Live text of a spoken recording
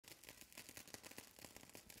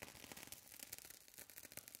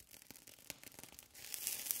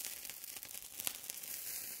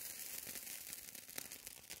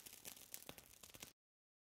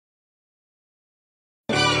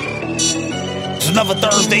another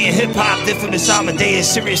Thursday in hip-hop, the infamous Amadeuz,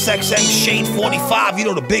 SiriusXM Shade 45. You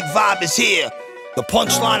know the big vibe is here. The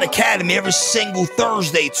Punchline Academy every single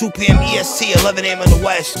Thursday, 2 p.m. EST, 11 a.m. in the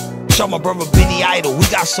West. Show my brother Benny Idol. We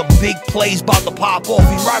got some big plays about to pop off.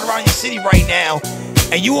 You ride around your city right now,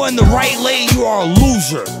 and you are in the right lane, you are a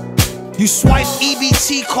loser. You swipe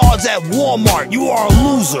EBT cards at Walmart, you are a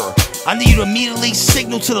loser. I need you to immediately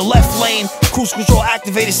signal to the left lane. Cruise control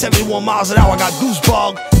activated, 71 miles an hour. I got Deuce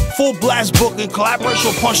Bug, full blast booking, collaboration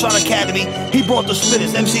with Punchline Academy. He brought the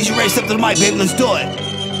spitters. MCs, you ready? Step to the mic, baby. Let's do it.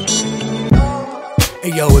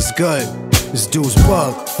 Hey yo, what's good? It's Deuce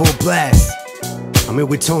Bug, full blast. I'm here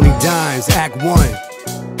with Tony Dimes, Act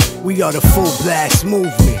 1. We are the full blast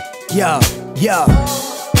movement. Yo.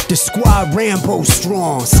 The squad Rambo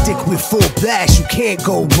strong. Stick with full blast, you can't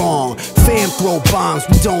go wrong. Fam throw bombs,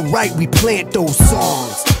 we don't write, we plant those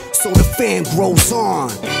songs. So the fam grows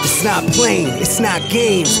on. It's not playing, it's not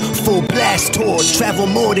games. Full blast tours, travel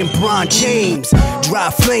more than Bron James.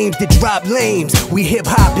 Drop flames that drop lames. We hip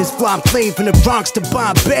hop is flying flame from the Bronx to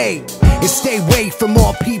Bombay. And stay away from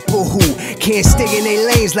all people who can't stay in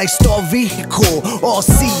their lanes like Star Vehicle. All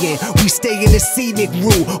seeing, we stay in the scenic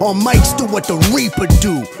route. All mics do what the Reaper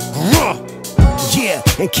do. Yeah,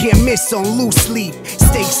 and can't miss on loose sleep.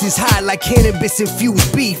 Stakes is high like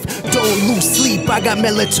cannabis-infused beef. Don't lose sleep, I got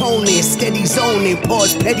melatonin. Steady zoning,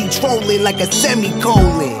 pause petty trolling like a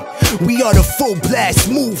semicolon. We are the full blast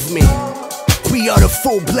movement. We are the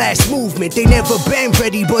full blast movement. They never been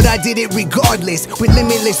ready, but I did it regardless. With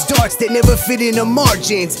limitless darts that never fit in the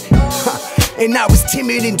margins. And I was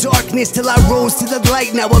timid in darkness till I rose to the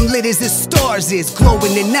light. Now I'm lit as the stars is, glow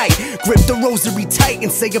in the night. Grip the rosary tight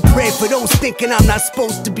and say a prayer for those thinking I'm not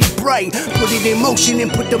supposed to be bright. Put it in motion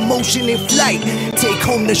and put the motion in flight. Take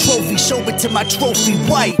home the trophy, show it to my trophy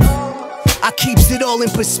wife. I keeps it all in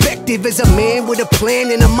perspective as a man with a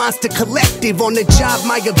plan and a monster collective. On the job,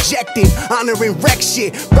 my objective, honoring wreck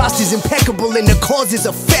shit. Boss is impeccable and the cause is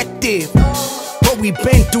effective. But we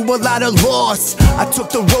been through a lot of loss. I took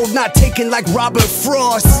the road not taken like Robert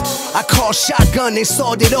Frost. I called shotgun and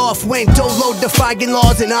sawed it off. Went dolo defying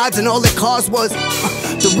laws and odds, and all it caused was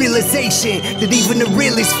the realization that even the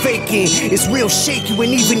real is faking. It's real shaky when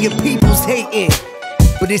even your people's hating.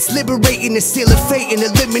 But it's liberating to seal a fate and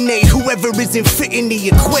eliminate whoever isn't fitting the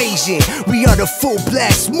equation. We are the full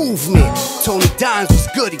blast movement. Tony Dimes was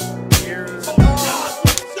goody. Yeah.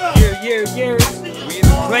 We in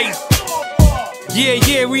the place.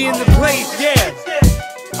 Yeah, we in the place, yeah.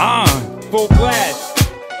 Full blast.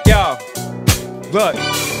 Yo, look.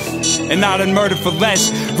 And I done murdered for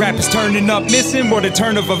less. Rappers turning up missing, what a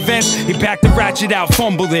turn of events. He backed the ratchet out,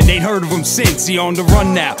 fumbling, ain't heard of him since. He on the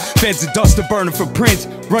run now, feds a duster burning for prints.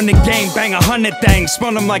 Run the game, bang 100 things,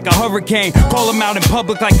 spun him like a hurricane. Call him out in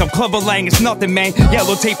public like I'm Clubber Lang, it's nothing, man.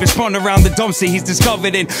 Yellow tape is spun around the dumpster he's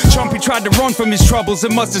discovered in. Trumpy tried to run from his troubles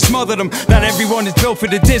and must have smothered him. Not everyone is built for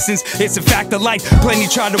the distance, it's a fact of life. Plenty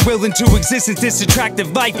tried to will into existence this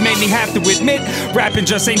attractive life. Made me have to admit, rapping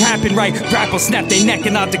just ain't happen right. Grapple snap they neck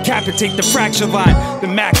and I'll decapitate the fracture line. The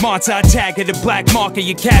Mac Monts I tag at the black marker.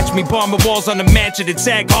 You catch me bombing walls on the mansion at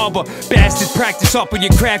Sag Harbor. Bastards practice up on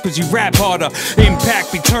your craft cause you rap harder.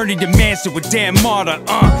 Impact be turning your man's to a damn martyr.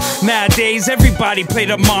 Nowadays everybody play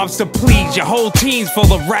the mobs to please. Your whole team's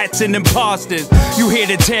full of rats and imposters. You hear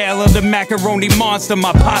the tale of the macaroni monster.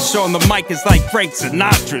 My posture on the mic is like Frank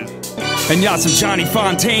Sinatra's. And y'all some Johnny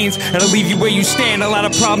Fontaines, that'll leave you where you stand. A lot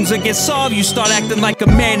of problems that get solved, you start acting like a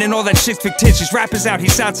man, and all that shit's fictitious. Rappers out, he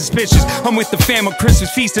sounds suspicious. I'm with the fam on Christmas,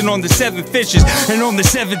 feasting on the 7 fishes. And on the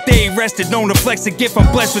 7th day, rested, known to flex a gift. I'm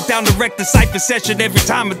blessed with down to wreck the cypher session. Every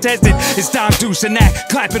time I test it, it's Don Deuce and that.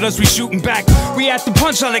 Clap at us, we shooting back. We at the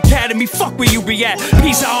Punchline Academy, fuck where you be at.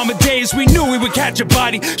 Piece of Amadeuz, we knew we would catch a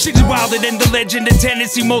body. Shit is wilder than the legend of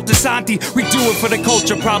Tennessee Multisanti. We do it for the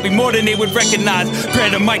culture, probably more than they would recognize.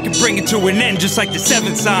 Grab a mic and bring it to an end, just like the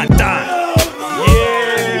 7th sign, dime.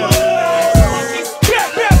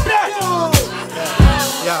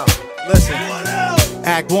 Yo, listen.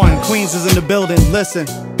 Act 1, Queens is in the building, listen.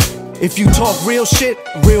 If you talk real shit,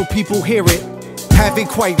 real people hear it. Haven't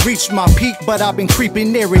quite reached my peak, but I've been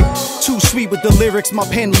creeping near it. Too sweet with the lyrics, my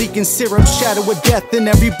pen leaking syrup. Shadow of death in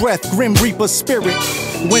every breath, grim reaper spirit.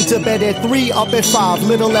 Went to bed at 3, up at 5.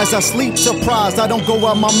 Little as I sleep, surprised I don't go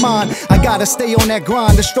out my mind. I gotta stay on that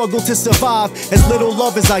grind, the struggle to survive. As little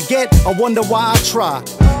love as I get, I wonder why I try.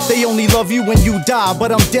 They only love you when you die,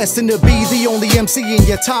 but I'm destined to be the only MC in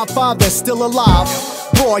your top 5 that's still alive.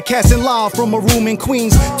 Broadcasting live from a room in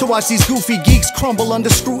Queens to watch these goofy geeks crumble under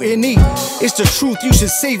scrutiny. It's the truth, you should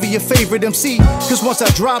savor your favorite MC, cause once I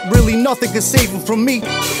drop, really nothing can save him from me.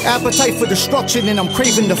 Appetite for destruction and I'm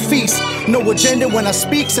craving the feast. No agenda when I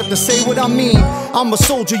speak, except to say what I mean. I'm a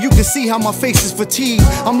soldier, you can see how my face is fatigued.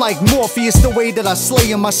 I'm like Morpheus, the way that I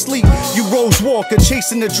slay in my sleep. You Rose Walker,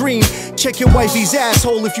 chasing a dream. Check your wifey's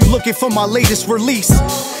asshole if you looking for my latest release.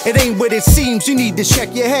 It ain't what it seems, you need to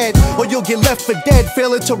check your head, or you'll get left for dead,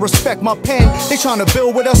 failing to respect my pen. They tryna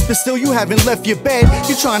build with us, but still you haven't left your bed.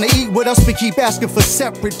 You tryna eat with us, but keep asking for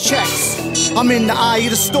separate checks. I'm in the eye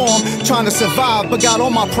of the storm, trying to survive, but got all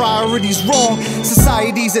my priorities wrong.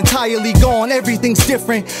 Society's entirely gone, everything's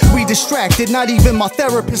different. We distracted, not even my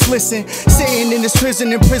therapist listen. Sitting in this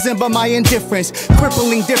prison, imprisoned by my indifference.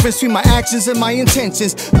 Crippling difference between my actions and my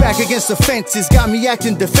intentions. Back against the fences, got me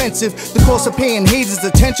acting defensive. The cost of paying haters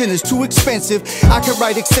attention is too expensive. I could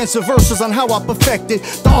write extensive verses on how I perfected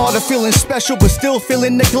the art of feeling special, but still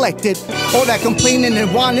feeling neglected. All that complaining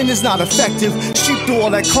and whining is not effective. Sheep do all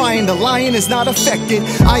that crying, the lion is not affected.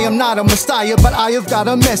 I am not a messiah, but I have got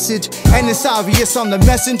a message, and it's obvious I'm the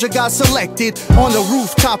messenger God selected. On the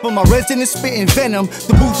rooftop of my residence, spitting venom.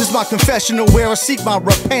 The booth is my confessional where I seek my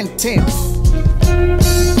repentance.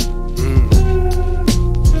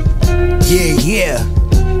 Yeah,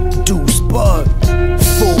 Deuce Bug,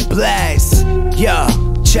 full blast. Yeah,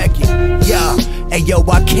 check it, yeah. Hey yo,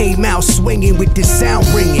 I came out swinging with this sound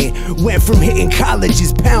ringing. Went from hitting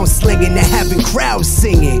colleges, pound slinging, to having crowds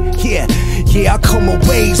singing. Yeah, I come a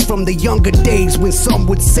ways from the younger days when some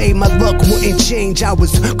would say my luck wouldn't change. I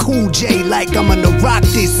was Cool J, like I'm gonna rock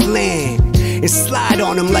this land and slide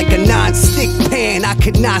on them like a non-stick pan. I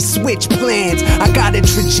could not switch plans, I got a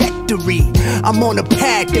trajectory. I'm on a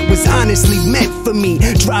path that was honestly meant for me.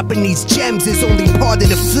 Dropping these gems is only part of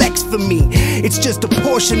the flex for me. It's just a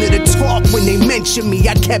portion of the talk when they mention me.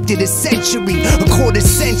 I kept it a century, a quarter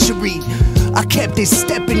century. I kept it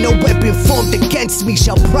stepping, no weapon formed against me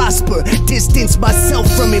shall prosper. Distance myself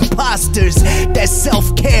from imposters. That's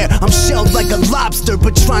self-care, I'm shelled like a lobster,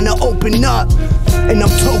 but trying to open up. And I'm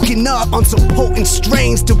token up on some potent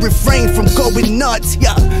strains to refrain from going nuts.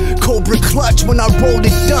 Yeah, Cobra clutch when I roll the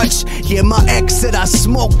Dutch. Yeah, my ex said I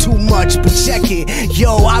smoke too much, but check it.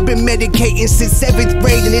 Yo, I've been medicating since 7th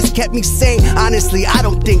grade and it's kept me sane. Honestly, I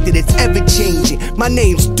don't think that it's ever changing. My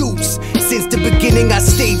name's Deuce. Since the beginning I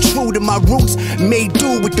stayed true to my roots. Made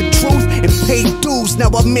do with the truth and paid dues. Now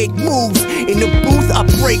I make moves. In the booth I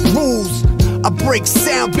break rules. I break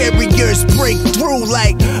sound barriers, break through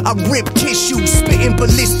like I rip tissue, spitting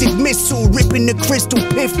ballistic missile, ripping the crystal,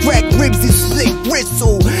 piff, crack ribs and split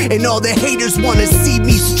bristle. And all the haters wanna see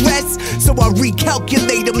me stress, so I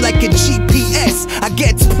recalculate them like a GPS. I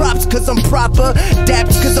get props cause I'm proper,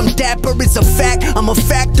 daps cause I'm dapper, it's a fact. I'm a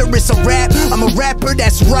factor, it's a rap. I'm a rapper,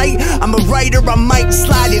 that's right. I'm a writer, I might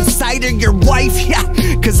slide inside of your wife, yeah.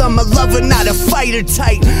 Cause I'm a lover, not a fighter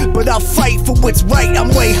type. But I'll fight for what's right, I'm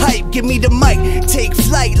way hype, give me the mic. Take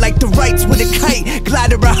flight like the rights with a kite.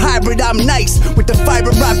 Glider a hybrid, I'm nice with the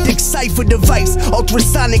fiber optic cipher device.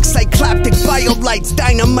 Ultrasonic, cycloptic, biolights,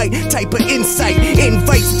 dynamite type of insight.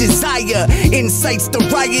 Invites desire, incites the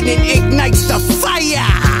riot and ignites the fire.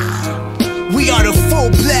 We are the full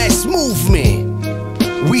blast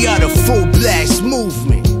movement. We are the full blast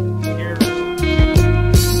movement. Yeah.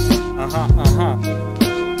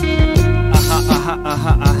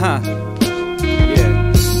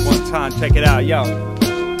 Time, check it out, yo.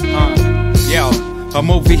 I'm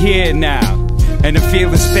over here now, and I'm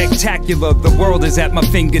feeling spectacular. The world is at my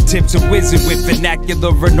fingertips, a wizard with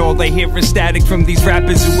vernacular, and all they hear is static from these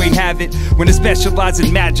rappers who ain't have it. When I specialize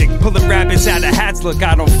in magic, pulling rabbits out of hats, look,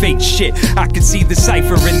 I don't fake shit. I can see the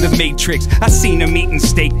cipher in the matrix. I seen them eating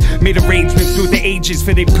steak, made arrangements through the ages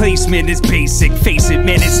for their placement is basic. Face it,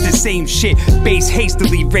 man, it's the same shit. Base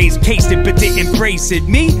hastily raised, cased it, but didn't embrace it.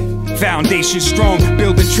 Me? Foundation strong,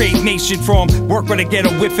 build a trade nation from. Work when I get a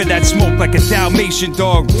whiff of that smoke like a Dalmatian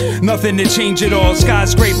dog. Nothing to change at all,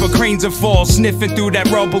 skyscraper, cranes and fall. Sniffing through that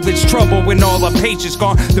rubble, it's trouble when all our patience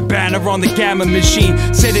gone. The banner on the gamma machine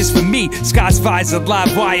said it's for me. Sky's visor,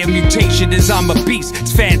 live wire mutation is I'm a beast.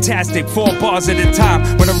 It's fantastic, 4 bars at a time.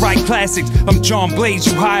 When I write classics, I'm John Blaze.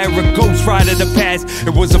 You hire a ghost rider to pass.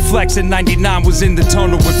 It was a flex and 99 was in the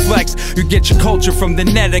tunnel with flex. You get your culture from the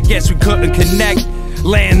net, I guess we couldn't connect.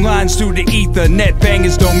 Landlines through the ether, net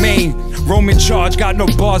bangers domain. Roman charge, got no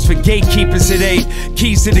bars for gatekeepers today.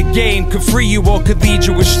 Keys to the game, could free you or could lead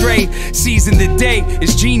you astray. Season the day,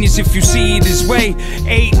 it's genius if you see it this way.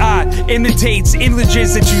 AI imitates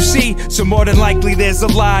images that you see, so more than likely there's a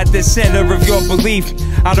lie at the center of your belief.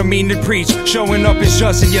 I don't mean to preach, showing up is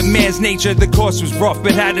just in your man's nature. The course was rough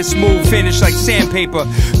but had a smooth finish like sandpaper.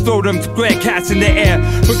 Throw them glad cats in the air,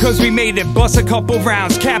 because we made it. Bust a couple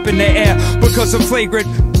rounds, cap in the air, because I'm flagrant.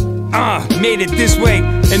 Made it this way,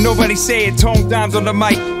 and nobody say it. Tone dimes on the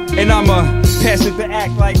mic, and I'm a Pass it to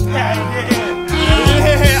act like that.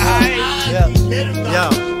 Yo,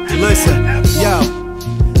 listen,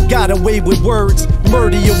 yo. Got away with words,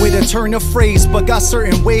 murder you with a turn of phrase, but got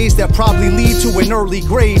certain ways that probably lead to an early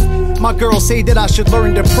grave. My girls say that I should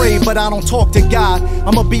learn to pray, but I don't talk to God.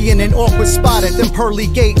 I'ma be in an awkward spot at them pearly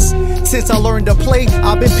gates. Since I learned to play,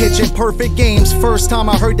 I've been pitching perfect games. First time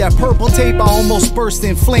I heard that purple tape, I almost burst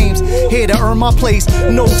in flames. Here to earn my place,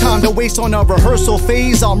 no time to waste on a rehearsal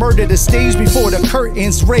phase. I'll murder the stage before the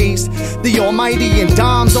curtains raised. The almighty and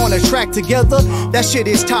dimes on a track together, that shit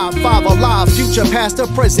is top 5 alive, future, past, or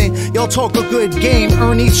present. Y'all talk a good game,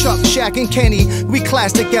 Ernie, Chuck, Shaq, and Kenny. We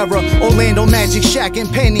classic era, Orlando Magic, Shaq,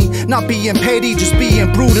 and Penny. Not being petty, just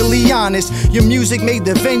being brutally honest. Your music made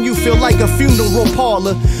the venue feel like a funeral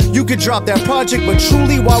parlor. You could drop that project, but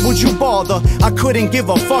truly, why would you bother? I couldn't give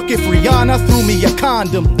a fuck if Rihanna threw me a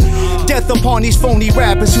condom. Death upon these phony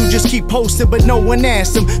rappers who just keep posting, but no one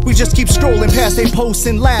asked them. We just keep scrolling past they posts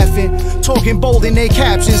and laughing, talking bold in their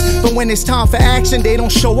captions, but when it's time for action, they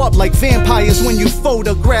don't show up like vampires when you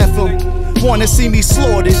photograph them. Wanna see me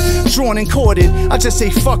slaughtered, drawn and quartered, I just say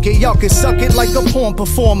fuck it, y'all can suck it like a porn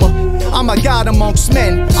performer. I'm a god amongst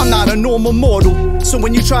men, I'm not a normal mortal, so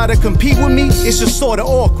when you try to compete with me, it's just sorta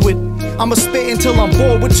awkward. I'ma spit until I'm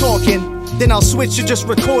bored with talking, then I'll switch to just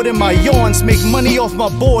recording my yawns, make money off my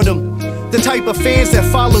boredom. The type of fans that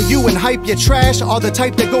follow you and hype your trash are the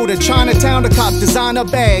type that go to Chinatown to cop designer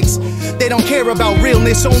bags. They don't care about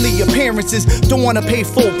realness, only appearances. Don't wanna pay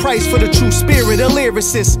full price for the true spirit of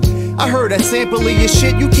lyricist. I heard a sample of your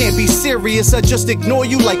shit, you can't be serious. I just ignore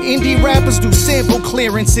you like indie rappers do sample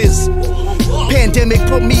clearances. Pandemic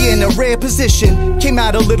put me in a rare position. Came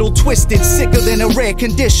out a little twisted, sicker than a rare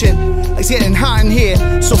condition. It's getting hot in here,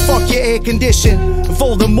 so fuck your air condition.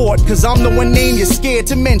 Voldemort, cause I'm the one name you're scared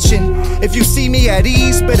to mention. If you see me at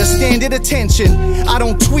ease, better stand at attention. I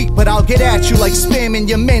don't tweet, but I'll get at you like spam in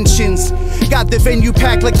your mentions. Got the venue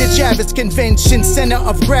packed like the Javits Convention, center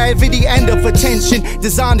of gravity and of attention.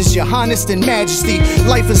 Designed as your highness and majesty.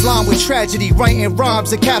 Life is lined with tragedy, writing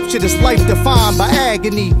rhymes that capture this life defined by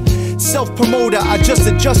agony. Self-promoter, I just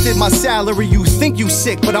adjusted my salary. You think you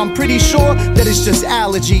sick, but I'm pretty sure that it's just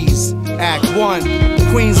allergies. Act 1,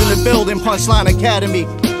 Queens in the building, Punchline Academy.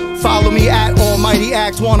 Follow me at Almighty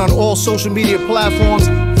Act 1 on all social media platforms.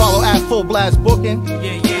 Follow at Full Blast Booking.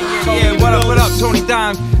 Yeah, what up, Tony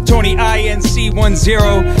Dimes, Tony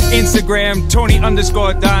INC10, Instagram,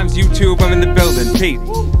 Tony_Dimes, YouTube, I'm in the building, peace.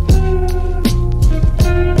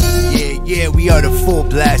 Yeah, we are the Full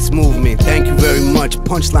Blast Movement. Thank you very much,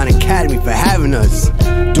 Punchline Academy, for having us.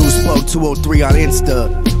 Deuce 203 on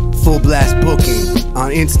Insta, Full Blast Booking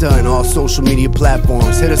on Insta and all social media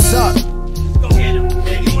platforms. Hit us up. Go get him.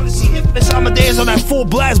 Hey, you wanna see Inphamus Amadeuz on that Full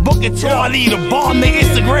Blast Booking tour? I need to bomb the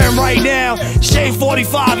Instagram right now. Shade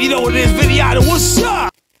 45, you know what it is, Video, what's up?